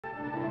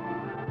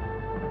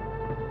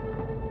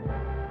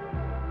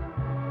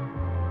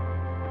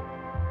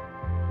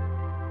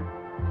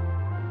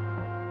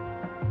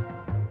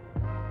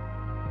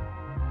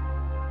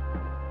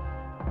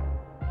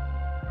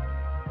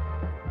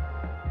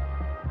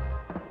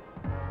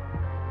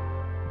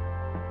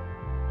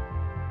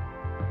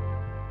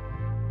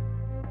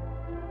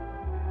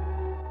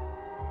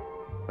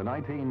The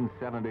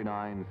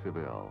 1979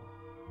 Seville,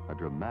 a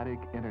dramatic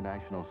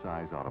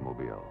international-size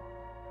automobile.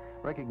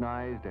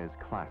 Recognized as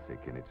classic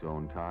in its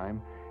own time,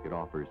 it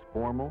offers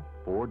formal,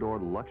 four-door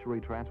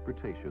luxury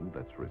transportation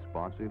that's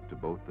responsive to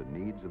both the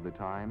needs of the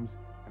times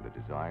and the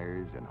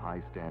desires and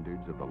high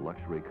standards of the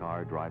luxury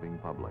car driving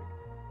public.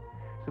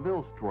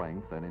 Seville's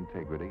strength and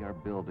integrity are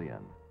built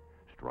in.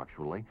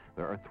 Structurally,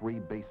 there are three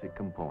basic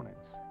components.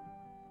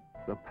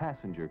 The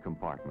passenger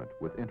compartment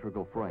with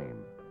integral frame.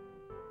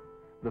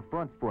 The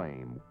front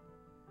frame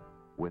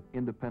with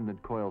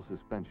independent coil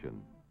suspension.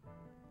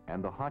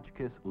 And the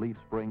Hotchkiss leaf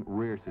spring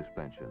rear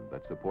suspension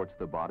that supports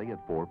the body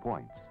at 4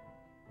 points.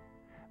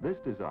 This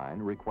design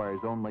requires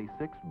only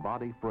 6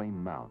 body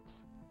frame mounts.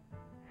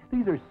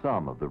 These are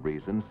some of the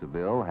reasons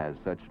Seville has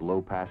such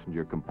low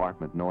passenger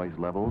compartment noise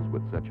levels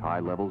with such high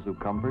levels of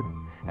comfort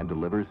and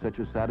delivers such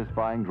a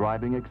satisfying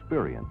driving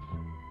experience.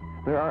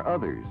 There are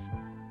others,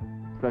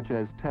 such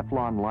as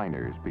Teflon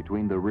liners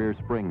between the rear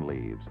spring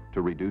leaves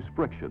to reduce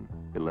friction,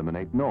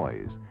 eliminate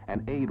noise,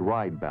 and aid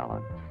ride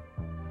balance.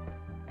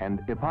 And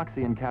epoxy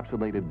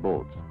encapsulated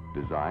bolts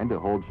designed to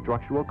hold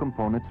structural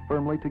components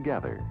firmly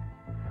together,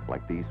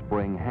 like these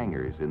spring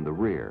hangers in the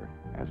rear,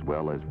 as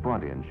well as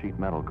front-end sheet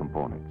metal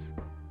components.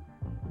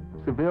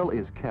 Seville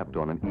is kept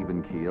on an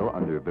even keel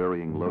under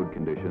varying load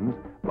conditions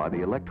by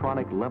the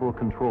electronic level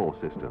control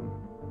system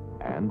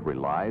and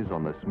relies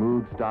on the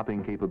smooth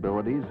stopping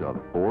capabilities of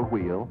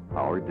four-wheel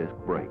power disc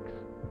brakes.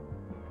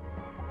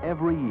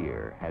 Every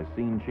year has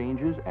seen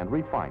changes and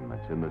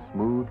refinements in the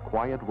smooth,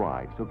 quiet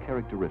ride so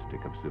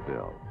characteristic of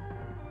Seville.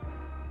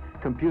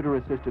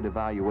 Computer-assisted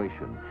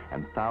evaluation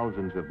and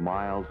thousands of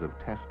miles of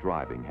test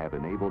driving have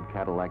enabled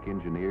Cadillac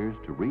engineers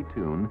to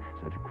retune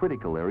such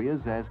critical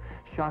areas as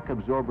shock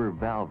absorber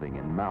valving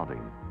and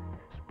mounting,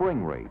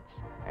 spring rates,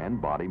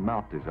 and body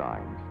mount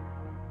designs.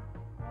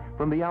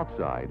 From the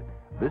outside,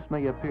 this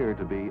may appear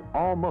to be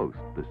almost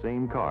the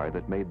same car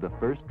that made the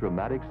first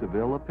dramatic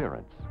Seville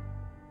appearance.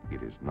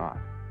 It is not.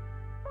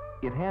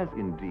 It has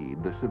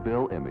indeed the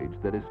Seville image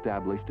that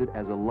established it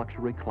as a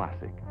luxury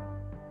classic.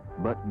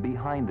 But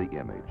behind the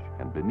image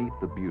and beneath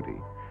the beauty,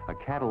 a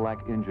Cadillac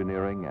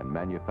engineering and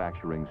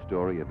manufacturing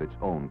story of its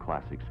own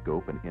classic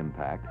scope and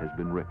impact has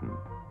been written.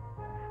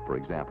 For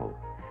example,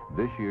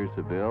 this year's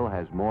Seville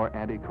has more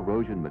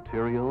anti-corrosion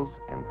materials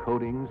and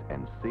coatings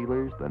and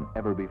sealers than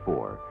ever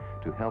before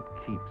to help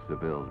keep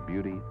Seville's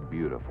beauty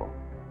beautiful.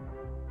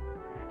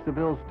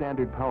 Seville's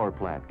standard power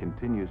plant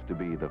continues to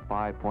be the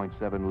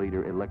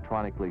 5.7-liter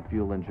electronically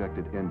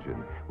fuel-injected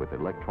engine with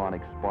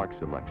electronic spark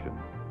selection.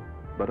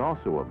 But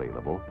also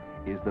available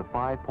is the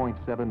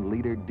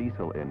 5.7-liter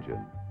diesel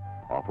engine,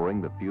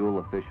 offering the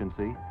fuel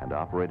efficiency and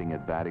operating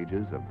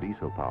advantages of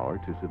diesel power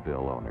to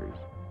Seville owners.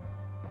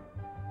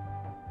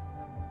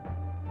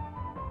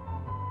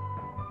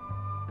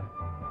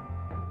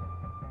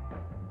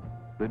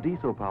 The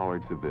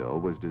diesel-powered Seville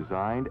was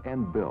designed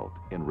and built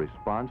in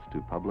response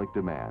to public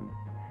demand,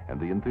 and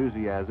the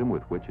enthusiasm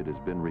with which it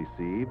has been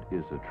received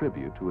is a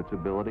tribute to its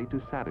ability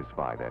to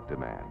satisfy that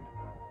demand.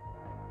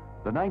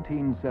 The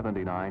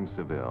 1979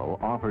 Seville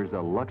offers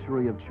a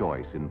luxury of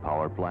choice in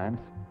power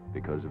plants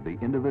because of the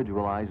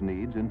individualized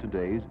needs in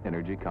today's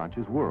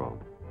energy-conscious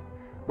world.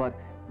 But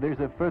there's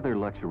a further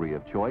luxury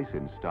of choice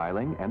in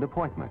styling and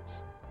appointments.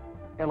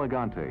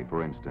 Elegante,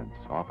 for instance,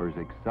 offers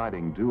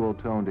exciting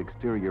dual-toned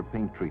exterior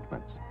paint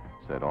treatments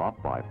set off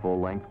by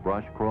full-length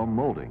brush chrome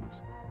moldings,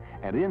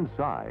 and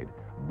inside,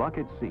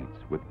 bucket seats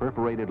with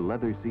perforated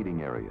leather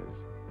seating areas.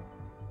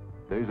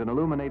 There's an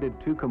illuminated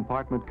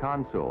 2-compartment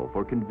console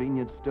for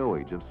convenient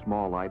stowage of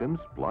small items,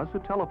 plus a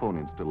telephone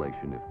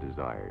installation if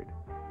desired.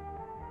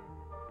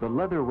 The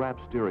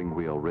leather-wrapped steering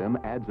wheel rim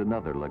adds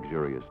another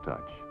luxurious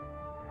touch.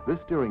 This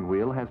steering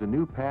wheel has a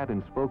new pad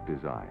and spoke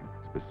design,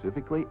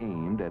 specifically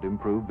aimed at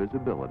improved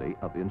visibility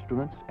of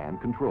instruments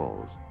and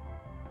controls.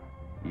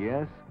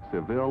 Yes,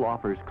 Seville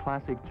offers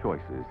classic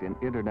choices in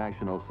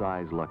international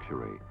size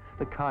luxury,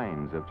 the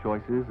kinds of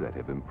choices that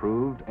have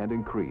improved and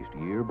increased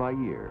year by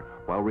year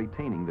while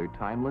retaining their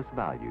timeless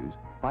values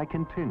by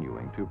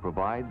continuing to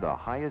provide the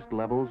highest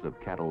levels of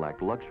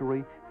Cadillac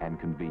luxury and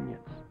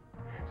convenience.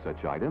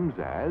 Such items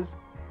as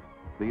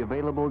the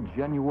available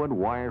genuine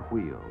wire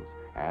wheels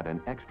add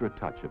an extra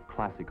touch of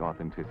classic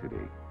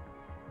authenticity.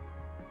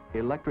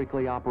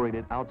 Electrically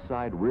operated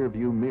outside rear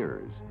view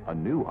mirrors, a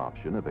new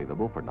option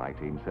available for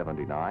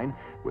 1979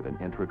 with an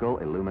integral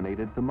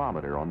illuminated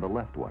thermometer on the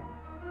left one.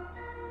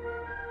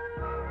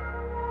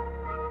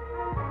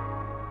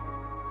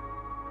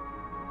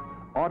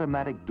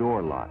 Automatic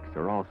door locks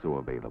are also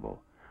available,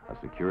 a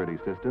security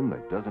system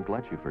that doesn't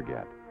let you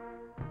forget.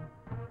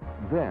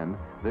 Then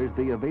there's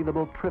the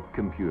available trip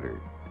computer.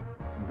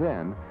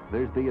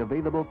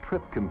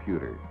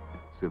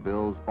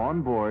 Seville's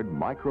onboard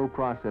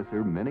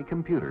microprocessor mini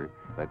computer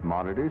that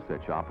monitors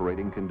such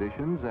operating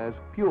conditions as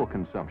fuel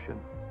consumption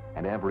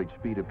and average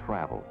speed of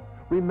travel,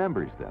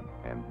 remembers them,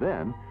 and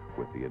then,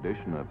 with the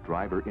addition of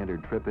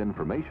driver-entered trip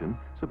information,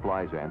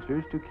 supplies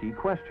answers to key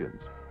questions,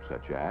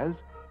 such as,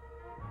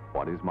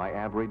 what is my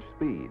average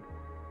speed?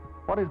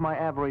 What is my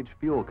average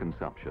fuel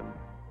consumption?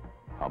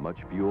 How much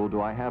fuel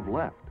do I have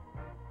left?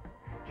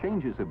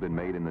 Changes have been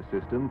made in the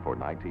system for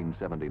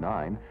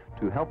 1979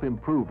 to help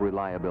improve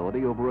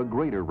reliability over a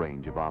greater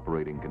range of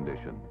operating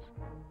conditions.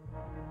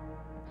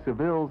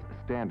 Seville's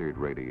standard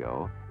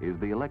radio is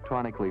the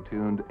electronically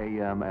tuned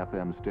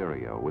AM/FM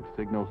stereo with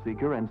signal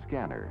seeker and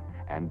scanner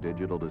and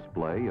digital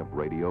display of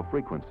radio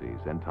frequencies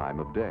and time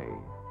of day.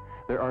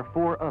 There are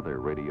 4 other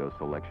radio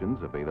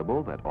selections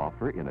available that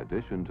offer, in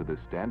addition to the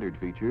standard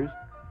features,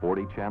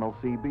 40-channel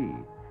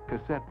CB,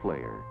 cassette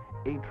player,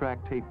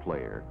 8-track tape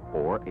player,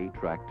 or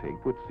 8-track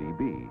tape with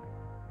CB.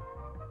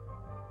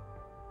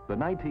 The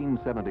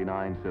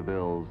 1979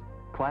 Seville's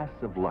class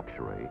of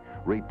luxury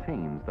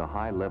retains the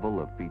high level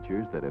of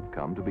features that have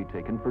come to be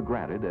taken for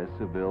granted as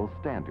Seville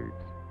standards.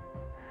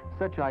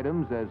 Such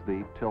items as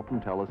the tilt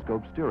and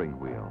telescope steering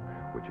wheel,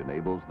 which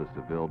enables the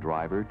Seville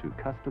driver to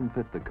custom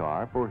fit the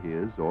car for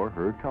his or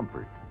her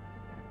comfort.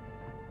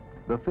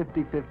 The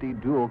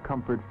 50/50 dual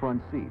comfort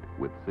front seat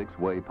with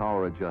 6-way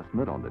power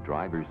adjustment on the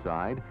driver's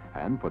side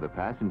and for the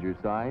passenger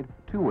side,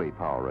 2-way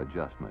power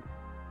adjustment.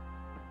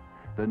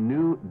 The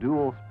new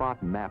dual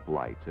spot map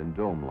lights and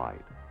dome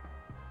light.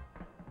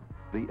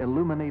 The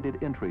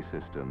illuminated entry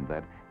system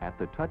that, at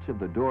the touch of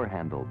the door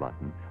handle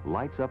button,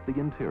 lights up the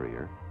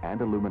interior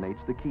and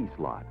illuminates the key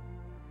slot.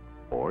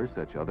 Or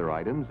such other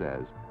items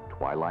as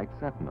Twilight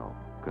Sentinel,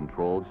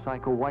 controlled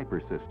cycle wiper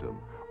system,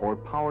 or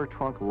power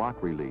trunk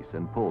lock release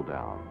and pull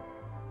down.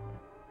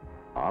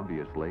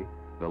 Obviously,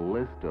 the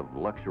list of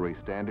luxury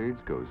standards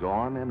goes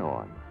on and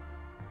on.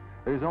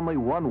 There's only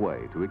one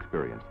way to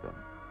experience them,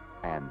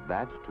 and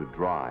that's to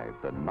drive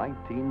the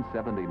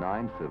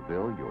 1979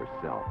 Seville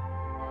yourself.